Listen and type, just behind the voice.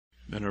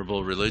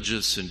Venerable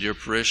religious and dear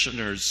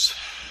parishioners,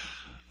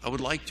 I would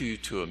like you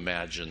to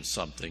imagine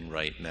something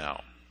right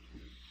now.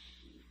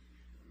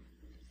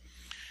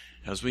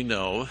 As we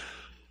know,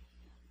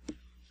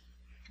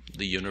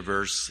 the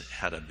universe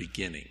had a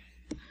beginning.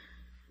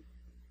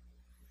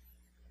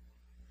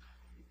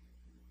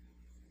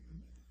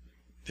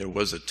 There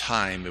was a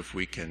time, if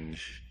we can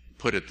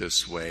put it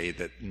this way,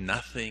 that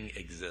nothing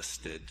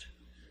existed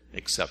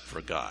except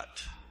for God.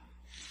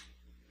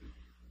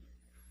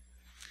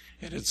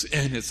 And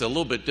it's a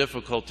little bit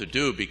difficult to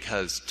do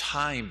because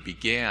time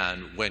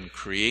began when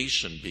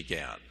creation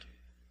began.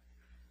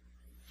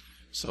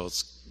 So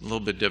it's a little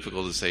bit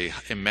difficult to say,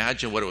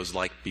 imagine what it was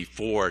like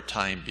before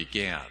time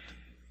began.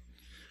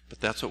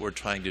 But that's what we're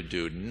trying to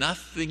do.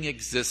 Nothing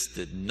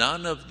existed.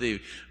 None of the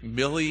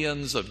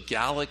millions of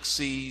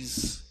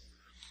galaxies,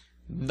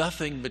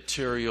 nothing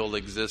material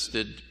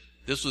existed.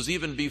 This was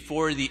even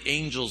before the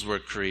angels were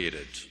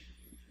created.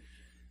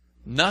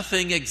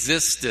 Nothing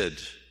existed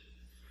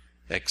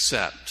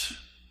except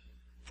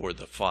for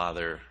the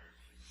Father,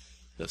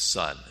 the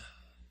Son,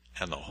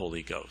 and the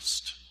Holy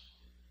Ghost.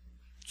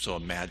 So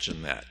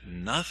imagine that.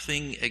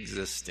 Nothing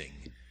existing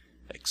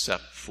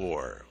except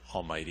for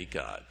Almighty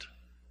God.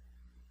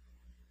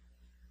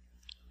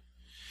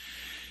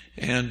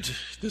 And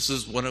this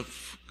is one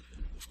of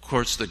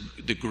course,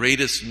 the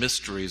greatest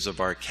mysteries of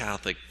our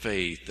Catholic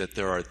faith, that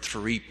there are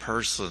three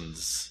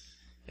persons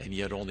and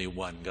yet only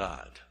one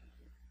God.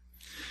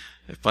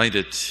 I find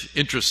it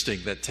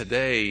interesting that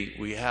today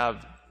we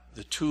have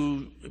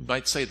you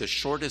might say, the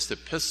shortest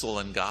epistle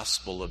and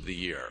gospel of the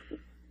year.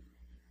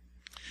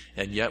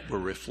 And yet we're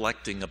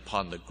reflecting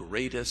upon the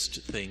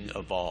greatest thing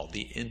of all,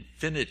 the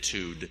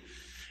infinitude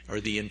or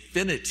the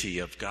infinity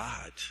of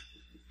God.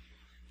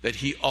 That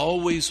He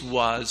always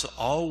was,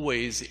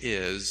 always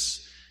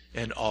is,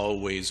 and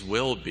always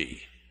will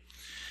be.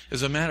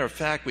 As a matter of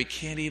fact, we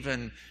can't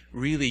even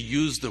really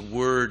use the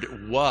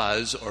word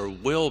was or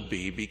will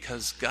be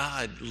because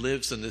God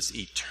lives in this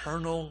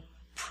eternal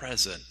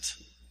present.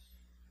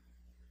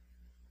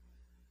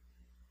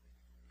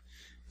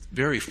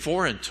 Very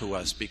foreign to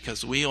us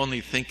because we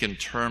only think in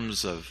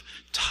terms of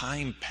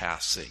time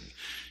passing,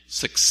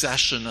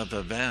 succession of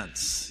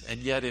events,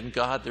 and yet in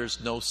God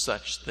there's no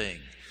such thing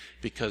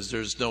because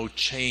there's no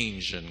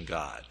change in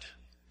God.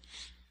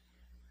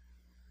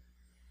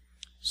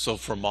 So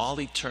from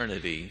all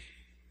eternity,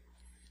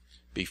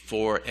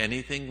 before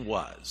anything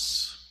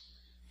was,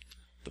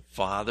 the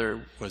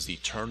Father was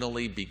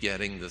eternally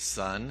begetting the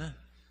Son,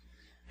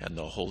 and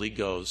the Holy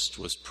Ghost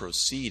was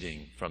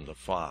proceeding from the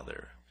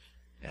Father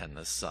and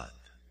the Son.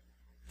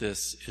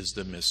 This is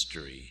the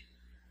mystery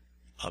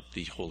of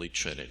the Holy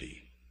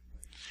Trinity.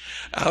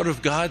 Out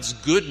of God's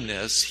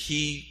goodness,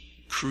 He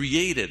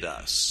created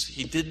us.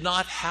 He did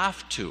not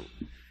have to.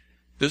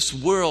 This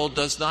world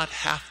does not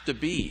have to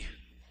be.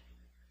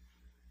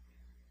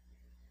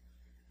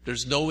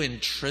 There's no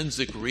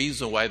intrinsic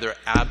reason why there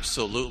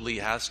absolutely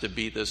has to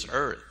be this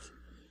earth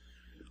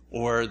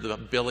or the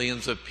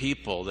billions of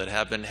people that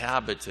have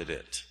inhabited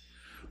it.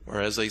 Or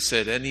as I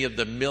said, any of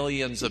the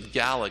millions of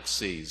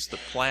galaxies, the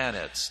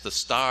planets, the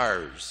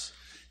stars.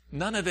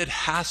 None of it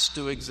has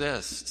to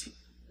exist.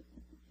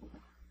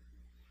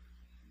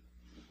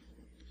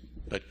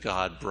 But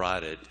God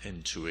brought it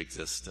into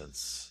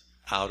existence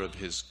out of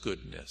His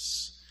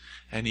goodness.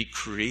 And He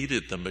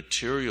created the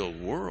material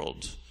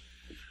world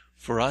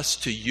for us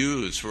to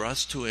use, for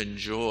us to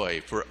enjoy,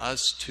 for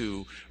us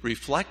to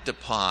reflect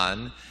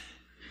upon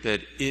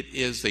that it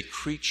is a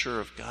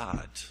creature of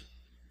God.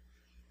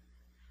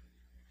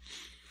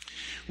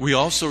 We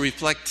also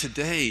reflect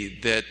today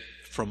that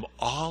from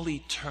all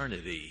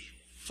eternity,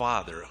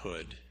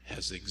 fatherhood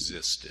has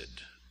existed.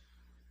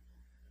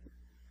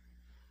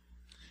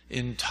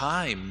 In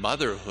time,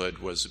 motherhood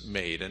was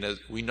made, and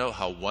we know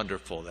how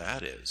wonderful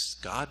that is.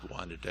 God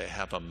wanted to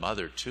have a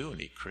mother too,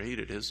 and He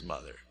created His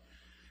mother.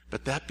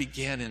 But that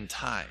began in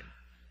time.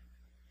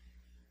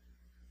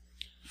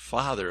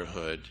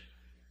 Fatherhood,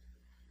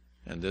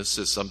 and this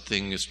is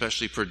something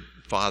especially for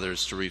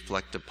fathers to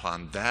reflect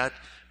upon, that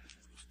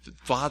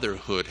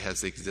fatherhood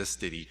has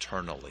existed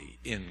eternally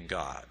in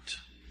God.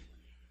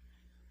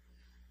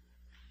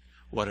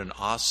 What an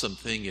awesome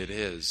thing it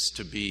is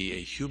to be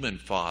a human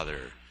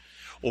father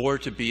or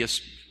to be a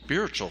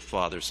spiritual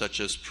father such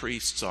as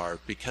priests are,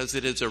 because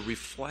it is a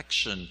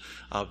reflection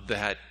of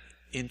that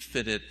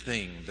infinite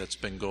thing that's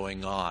been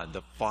going on,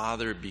 the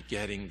Father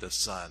begetting the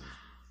Son.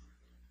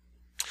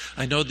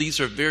 I know these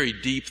are very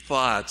deep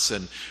thoughts,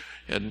 and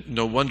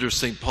no wonder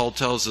St. Paul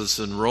tells us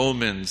in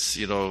Romans,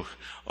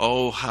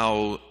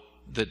 how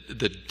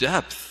the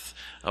depth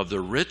of the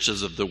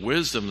riches of the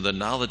wisdom and the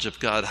knowledge of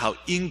God, how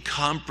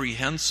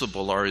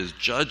incomprehensible are His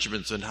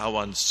judgments and how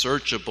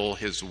unsearchable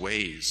His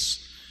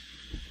ways.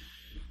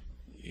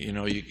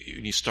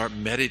 You start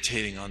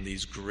meditating on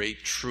these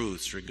great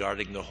truths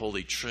regarding the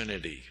Holy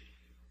Trinity.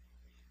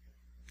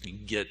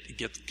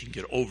 It can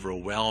get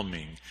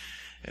overwhelming,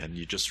 and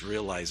you just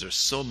realize there's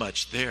so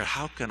much there.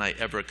 How can I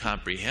ever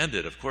comprehend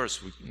it? Of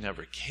course, we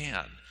never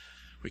can.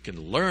 We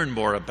can learn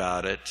more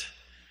about it,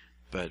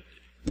 but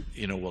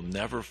we'll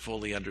never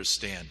fully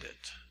understand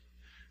it.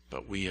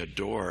 But we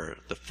adore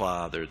the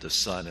Father, the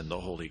Son, and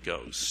the Holy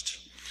Ghost.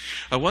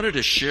 I wanted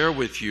to share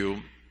with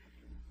you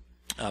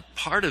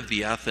part of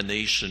the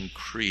Athanasian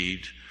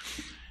Creed,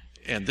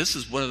 and this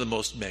is one of the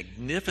most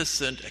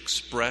magnificent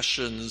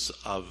expressions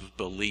of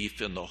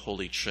belief in the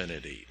Holy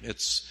Trinity.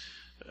 It's,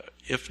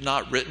 if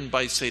not written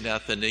by St.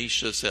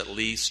 Athanasius, at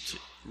least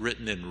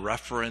written in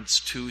reference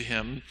to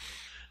him.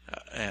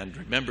 And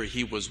remember,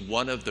 he was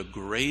one of the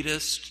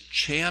greatest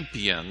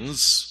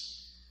champions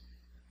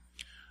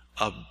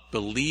of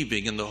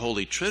believing in the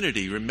Holy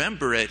Trinity.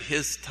 Remember, at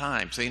his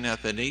time, St.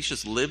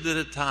 Athanasius lived at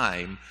a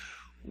time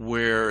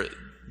where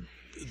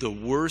the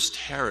worst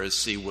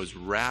heresy was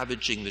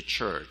ravaging the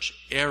church,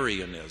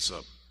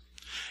 Arianism.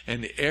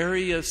 And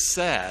Arius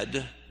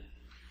said,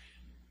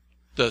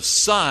 the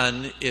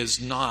Son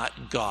is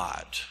not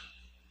God,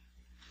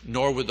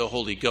 nor would the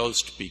Holy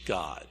Ghost be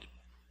God.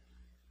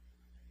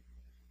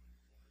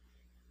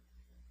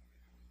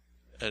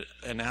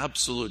 An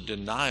absolute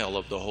denial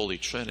of the Holy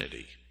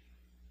Trinity.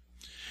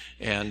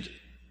 And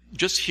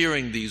just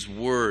hearing these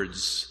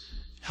words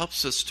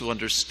helps us to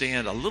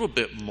understand a little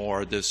bit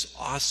more this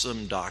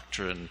awesome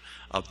doctrine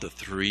of the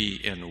three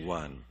in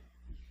one.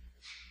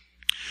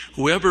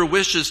 Whoever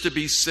wishes to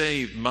be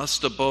saved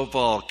must above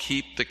all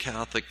keep the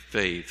Catholic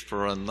faith,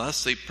 for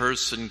unless a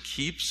person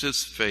keeps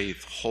his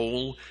faith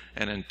whole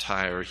and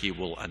entire, he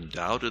will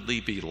undoubtedly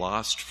be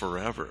lost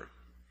forever.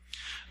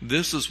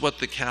 This is what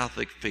the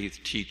Catholic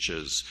faith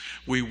teaches.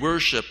 We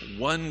worship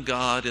one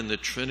God in the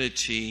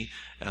Trinity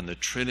and the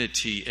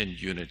Trinity in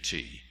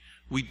unity.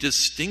 We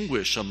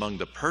distinguish among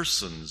the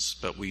persons,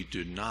 but we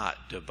do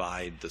not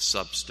divide the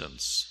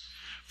substance.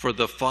 For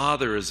the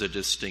Father is a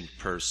distinct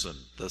person,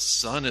 the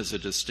Son is a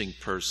distinct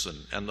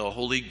person, and the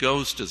Holy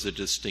Ghost is a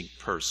distinct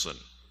person.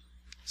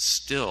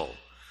 Still,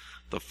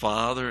 the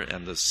Father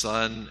and the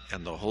Son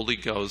and the Holy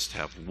Ghost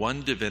have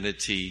one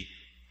divinity,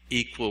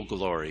 equal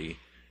glory,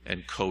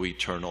 and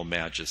co-eternal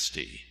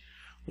majesty.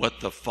 What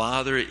the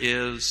Father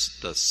is,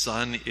 the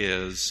Son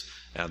is,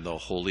 and the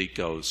Holy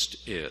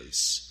Ghost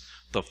is.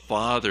 The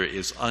Father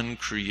is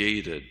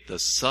uncreated, the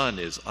Son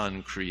is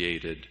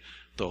uncreated,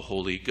 the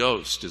Holy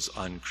Ghost is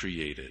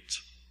uncreated.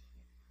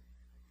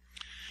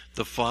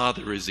 The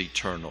Father is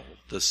eternal,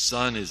 the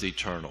Son is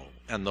eternal,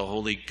 and the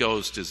Holy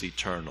Ghost is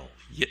eternal.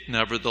 Yet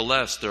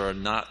nevertheless, there are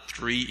not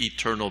three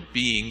eternal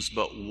beings,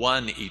 but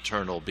one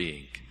eternal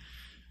being.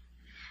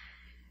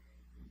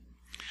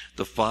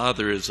 The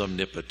Father is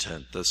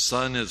omnipotent, the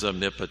Son is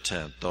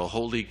omnipotent, the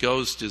Holy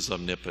Ghost is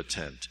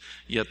omnipotent.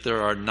 Yet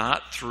there are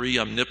not three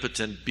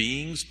omnipotent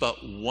beings,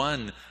 but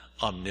one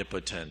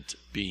omnipotent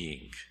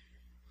being.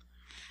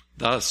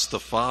 Thus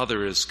the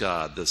Father is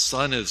God, the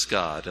Son is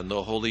God, and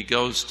the Holy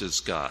Ghost is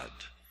God.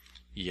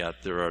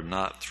 Yet there are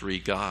not three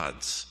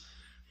gods,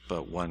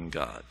 but one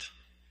God.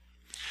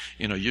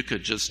 You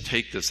could just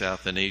take this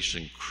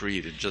Athanasian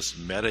Creed and just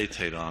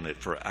meditate on it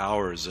for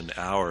hours and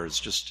hours,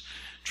 just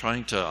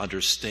trying to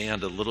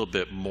understand a little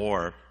bit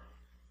more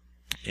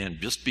and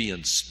just be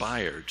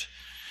inspired.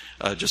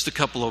 Just a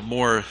couple of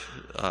more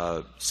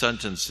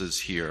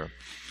sentences here.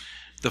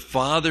 The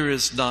Father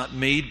is not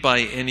made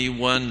by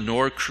anyone,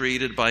 nor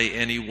created by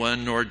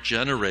anyone, nor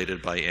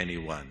generated by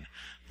anyone.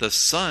 The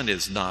Son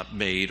is not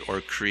made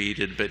or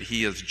created, but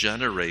he is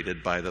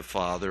generated by the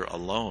Father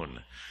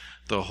alone.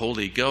 The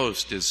Holy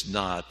Ghost is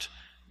not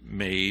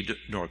made,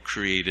 nor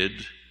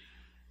created,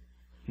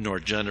 nor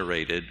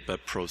generated,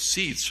 but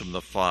proceeds from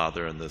the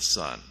Father and the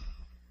Son.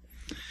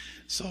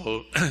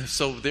 So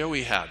there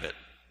we have it.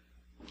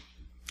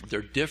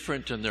 They're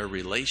different in their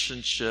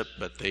relationship,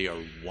 but they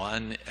are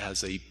one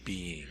as a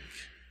being.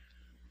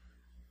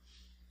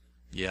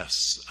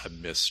 Yes, a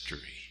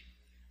mystery.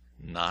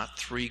 Not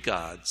three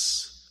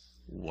gods,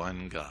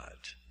 one God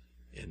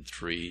in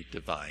three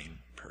divine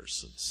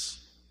persons.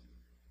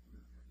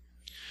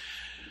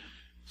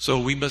 So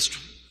we must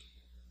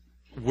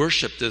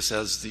worship this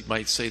as, you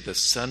might say, the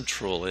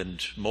central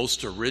and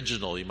most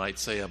original, you might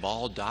say, of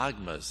all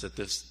dogmas, that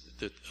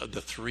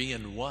the three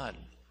in one.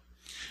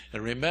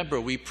 And remember,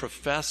 we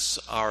profess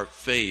our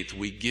faith.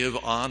 We give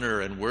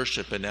honor and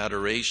worship and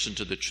adoration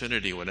to the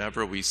Trinity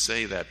whenever we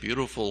say that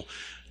beautiful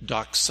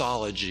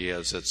doxology,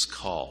 as it's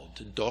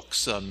called.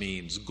 Doxa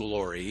means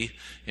glory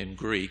in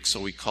Greek,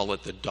 so we call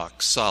it the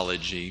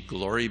doxology.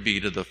 Glory be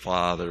to the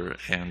Father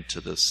and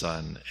to the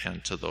Son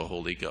and to the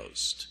Holy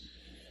Ghost,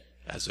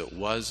 as it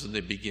was in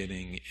the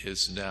beginning,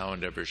 is now,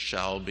 and ever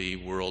shall be,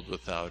 world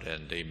without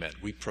end. Amen.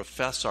 We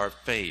profess our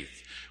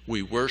faith.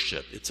 We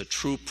worship. It's a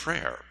true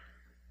prayer.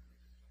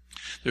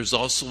 There's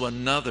also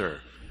another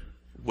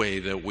way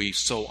that we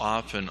so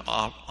often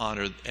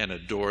honor and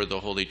adore the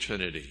Holy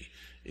Trinity,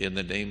 in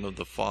the name of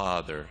the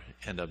Father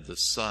and of the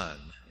Son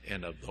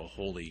and of the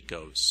Holy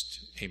Ghost.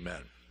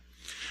 Amen.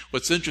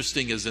 What's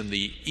interesting is in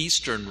the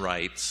Eastern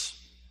rites,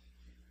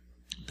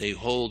 they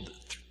hold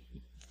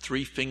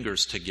three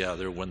fingers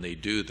together when they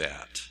do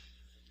that.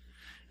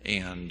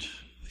 And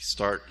they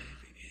start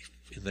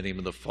in the name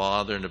of the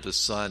Father and of the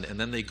Son, and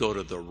then they go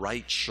to the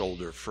right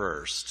shoulder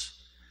first,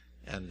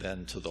 and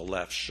then to the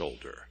left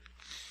shoulder.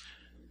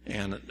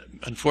 And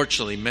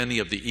unfortunately, many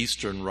of the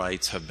Eastern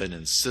rites have been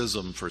in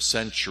schism for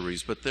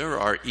centuries, but there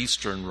are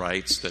Eastern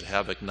rites that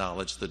have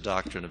acknowledged the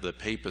doctrine of the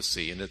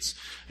papacy. And it's,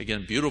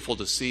 again, beautiful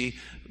to see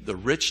the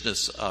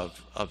richness of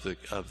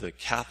the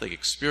Catholic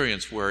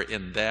experience, where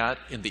in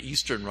the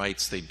Eastern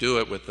rites, they do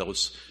it with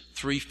those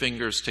three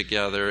fingers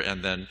together,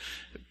 and then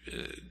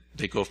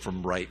they go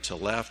from right to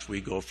left,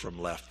 we go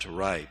from left to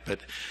right. But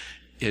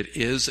it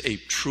is a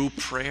true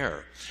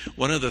prayer.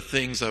 One of the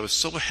things I was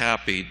so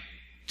happy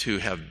to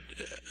have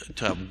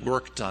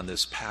worked on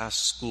this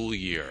past school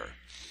year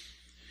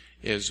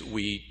is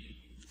we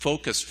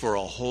focused for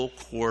a whole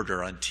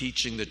quarter on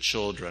teaching the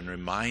children,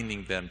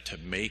 reminding them to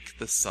make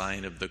the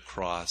sign of the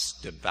cross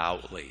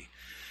devoutly.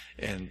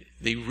 And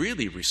they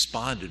really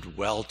responded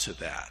well to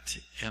that.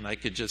 And I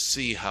could just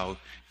see how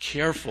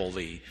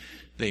carefully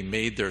they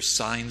made their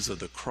signs of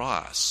the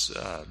cross.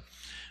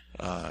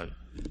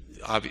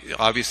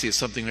 Obviously, it's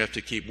something we have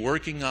to keep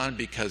working on,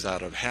 because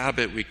out of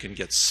habit we can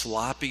get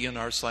sloppy in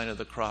our sign of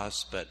the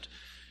cross, but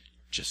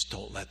just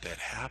don't let that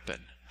happen.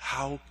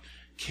 How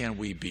can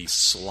we be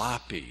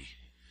sloppy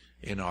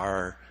in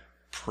our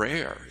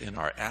prayer, in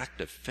our act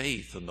of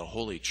faith in the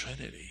Holy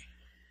Trinity?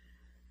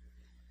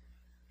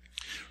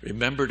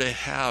 Remember to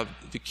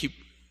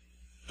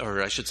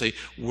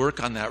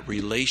work on that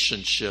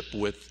relationship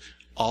with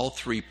all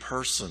three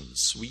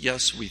persons. We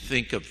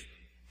think of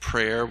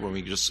prayer when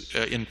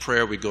in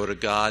prayer we go to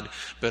God,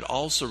 but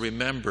also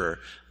remember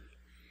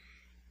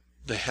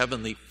the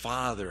Heavenly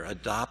Father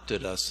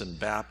adopted us in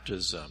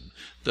baptism.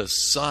 The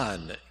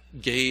Son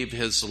gave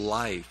his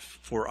life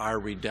for our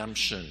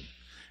redemption,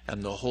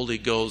 and the Holy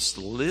Ghost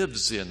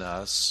lives in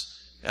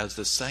us as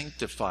the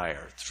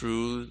sanctifier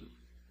through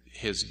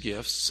his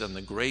gifts and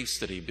the grace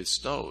that he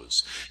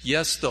bestows.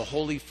 Yes, all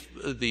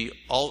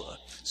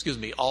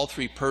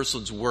three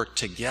persons work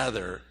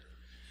together,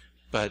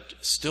 but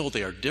still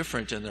they are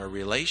different in their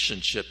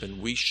relationship,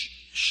 and we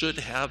should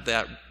have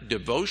that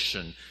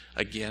devotion,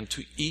 again,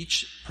 to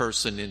each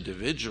person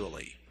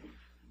individually.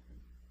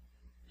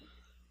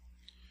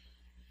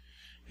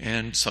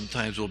 And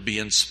sometimes we'll be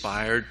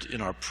inspired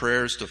in our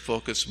prayers to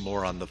focus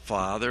more on the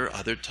Father.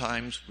 Other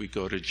times we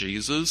go to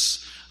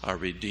Jesus, our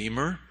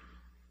Redeemer.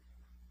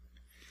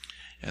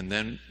 And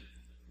then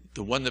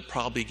the one that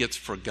probably gets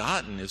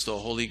forgotten is the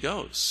Holy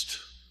Ghost.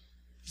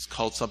 It's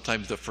called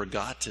sometimes the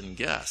forgotten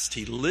guest.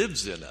 He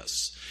lives in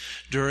us.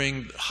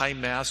 During High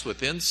Mass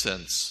with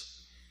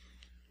incense,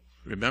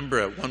 remember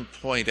at one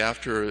point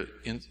after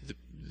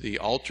the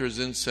altar is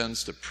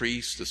incensed, the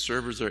priest, the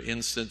servers are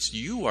incensed,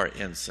 you are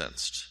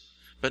incensed,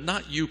 but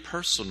not you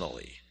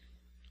personally.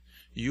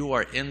 You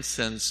are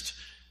incensed.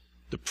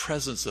 The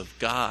presence of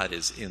God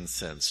is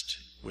incensed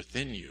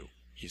within you,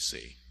 you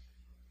see.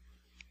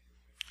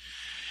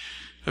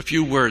 A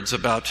few words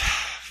about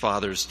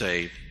Father's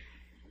Day.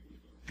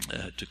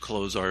 To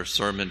close our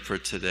sermon for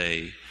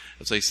today.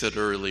 As I said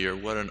earlier,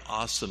 what an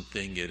awesome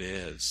thing it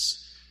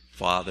is,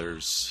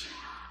 fathers,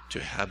 to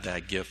have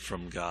that gift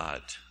from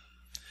God.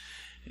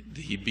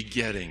 The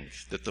begetting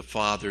that the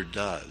Father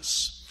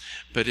does.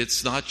 But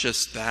it's not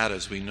just that,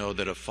 as we know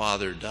that a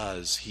father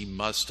does. He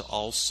must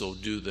also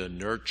do the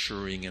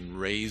nurturing and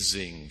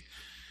raising,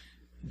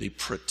 the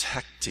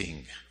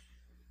protecting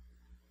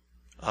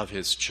of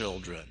his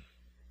children,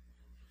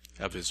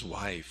 of his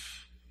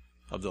wife,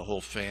 of the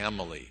whole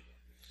family.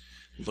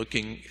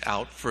 Looking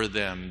out for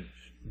them,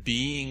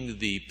 being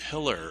the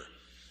pillar,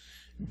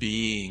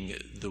 being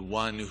the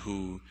one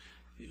who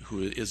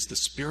is the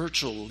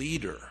spiritual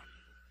leader.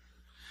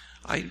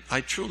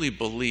 I truly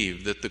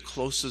believe that the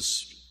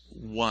closest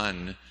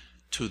one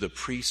to the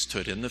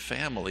priesthood in the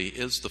family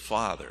is the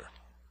father,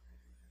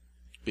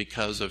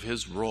 because of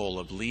his role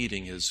of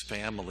leading his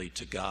family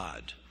to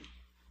God.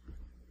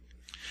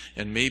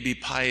 And maybe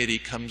piety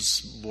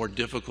comes more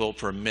difficult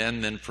for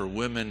men than for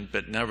women,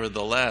 but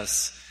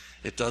nevertheless,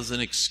 it doesn't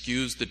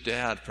excuse the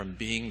dad from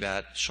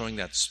showing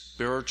that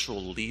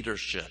spiritual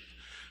leadership.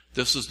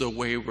 This is the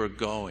way we're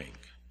going.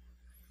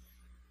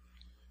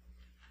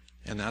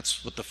 And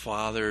that's what the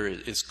father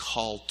is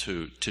called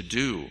to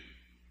do.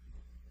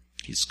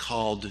 He's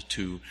called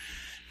to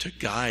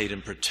guide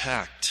and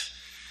protect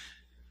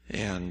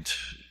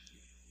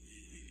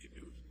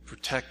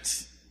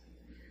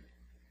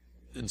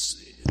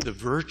the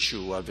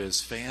virtue of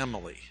his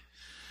family.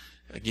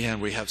 Again,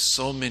 we have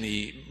so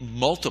many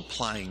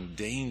multiplying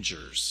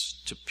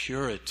dangers to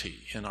purity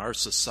in our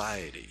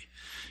society.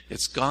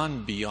 It's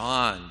gone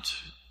beyond,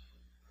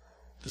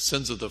 the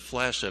sins of the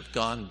flesh have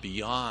gone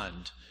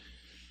beyond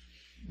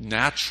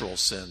natural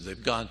sins.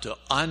 They've gone to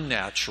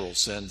unnatural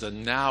sins,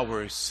 and now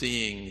we're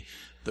seeing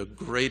the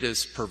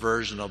greatest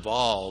perversion of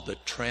all, the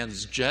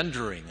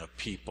transgendering of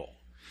people.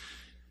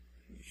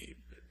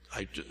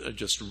 I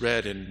just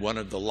read in one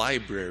of the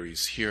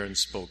libraries here in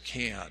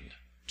Spokane,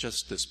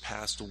 just this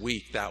past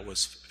week, that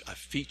was a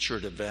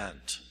featured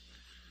event.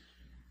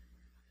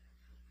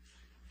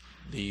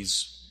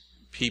 These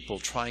people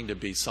trying to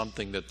be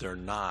something that they're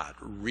not,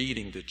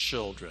 reading to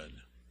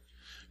children,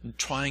 and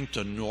trying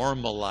to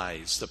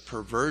normalize the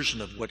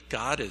perversion of what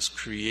God has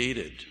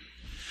created.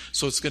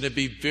 So it's going to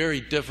be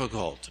very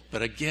difficult.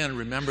 But again,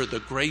 remember, the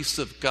grace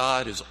of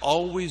God is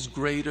always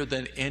greater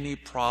than any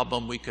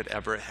problem we could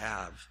ever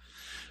have.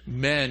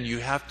 Men, you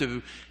have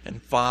to,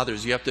 and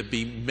fathers, you have to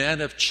be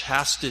men of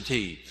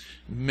chastity,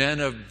 men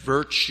of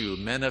virtue,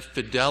 men of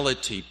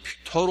fidelity,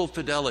 total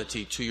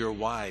fidelity to your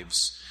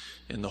wives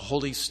in the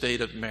holy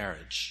state of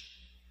marriage.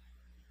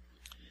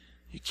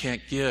 You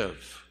can't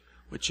give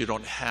what you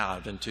don't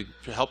have, and to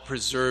help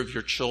preserve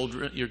your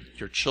children,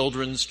 your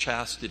children's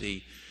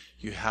chastity,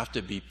 you have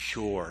to be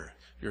pure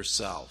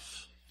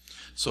yourself.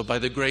 So by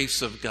the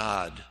grace of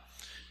God,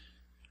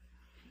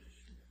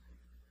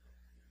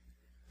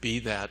 be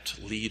that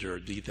leader,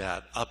 be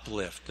that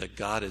uplift that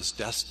God has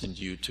destined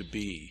you to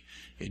be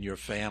in your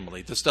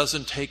family. This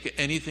doesn't take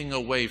anything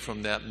away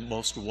from that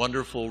most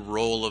wonderful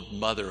role of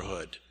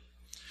motherhood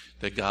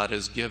that God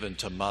has given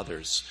to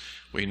mothers.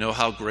 We know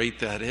how great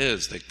that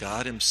is, that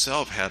God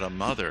himself had a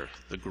mother,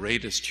 the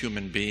greatest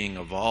human being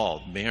of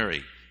all,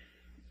 Mary.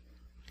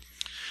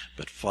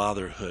 But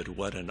fatherhood,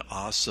 what an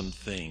awesome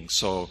thing.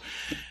 So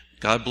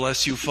God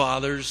bless you,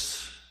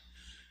 fathers.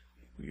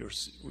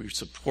 We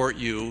support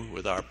you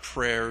with our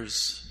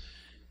prayers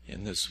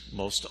in this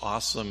most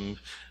awesome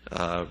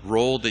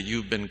role that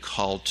you've been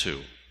called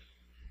to.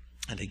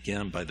 And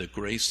again, by the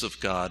grace of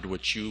God,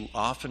 which you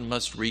often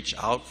must reach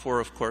out for,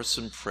 of course,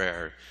 in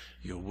prayer,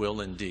 you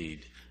will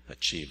indeed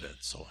achieve it.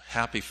 So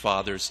happy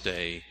Father's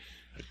Day,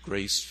 a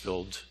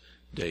grace-filled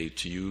day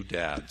to you,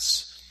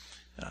 dads.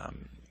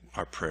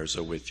 Our prayers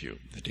are with you.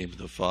 In the name of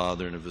the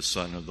Father, and of the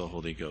Son, and of the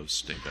Holy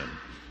Ghost. Amen.